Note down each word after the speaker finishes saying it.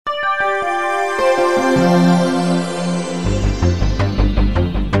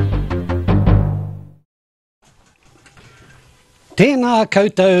Tēnā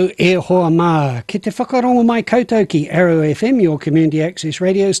koutou e hoa mā. Ki te whakarongo mai koutou ki Arrow FM, your community access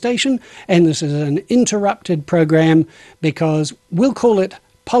radio station, and this is an interrupted program because we'll call it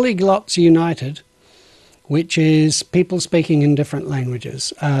Polyglots United, which is people speaking in different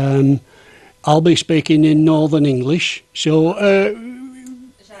languages. I'll be speaking in Northern English, so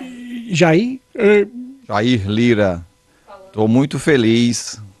Jair. Jair Lira, estou muito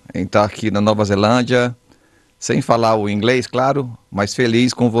feliz em estar aqui na Nova Zelândia, sem falar o inglês, claro, mas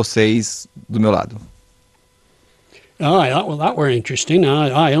feliz com vocês do meu lado. Well, that were interesting.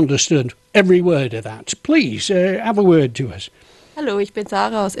 I understood every word of that. Please, have a word to us. Hallo, ich bin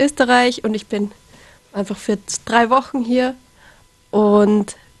Sarah aus Österreich und ich bin einfach für 3 Wochen hier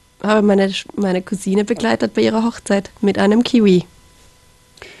und habe meine Cousine begleitet bei ihrer Hochzeit mit einem Kiwi.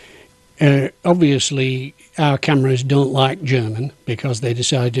 Obviously, our cameras don't like German because they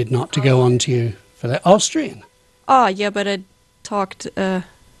decided not to go on to you for the Austrian. Oh, yeah, but I talked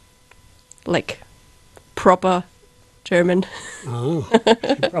like proper German. Oh,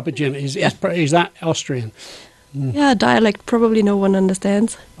 proper German. Is that Austrian? Yeah, dialect probably no one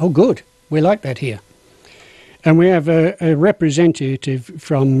understands. Oh, good. We like that here. And we have a representative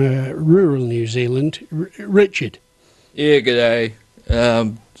from rural New Zealand, Richard. Yeah, g'day.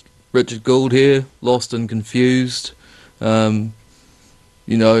 Richard Gould here, lost and confused. You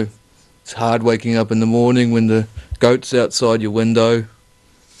know, it's hard waking up in the morning when the goat's outside your window.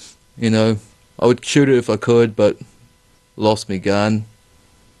 You know, I would shoot it if I could, but lost me gun.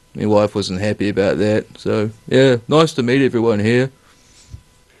 My wife wasn't happy about that. So, yeah, nice to meet everyone here.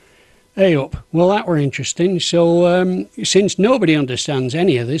 Hey up. Well, that were interesting. So, since nobody understands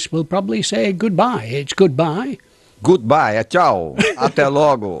any of this, we'll probably say goodbye. It's goodbye. Goodbye, ciao, até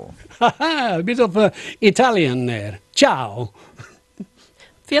logo. A bit of Italian there. Ciao.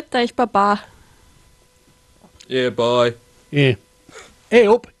 Viert euch, Baba. Yeah, bye. Yeah. Hey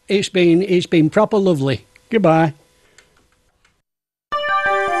up. It's been proper lovely. Goodbye.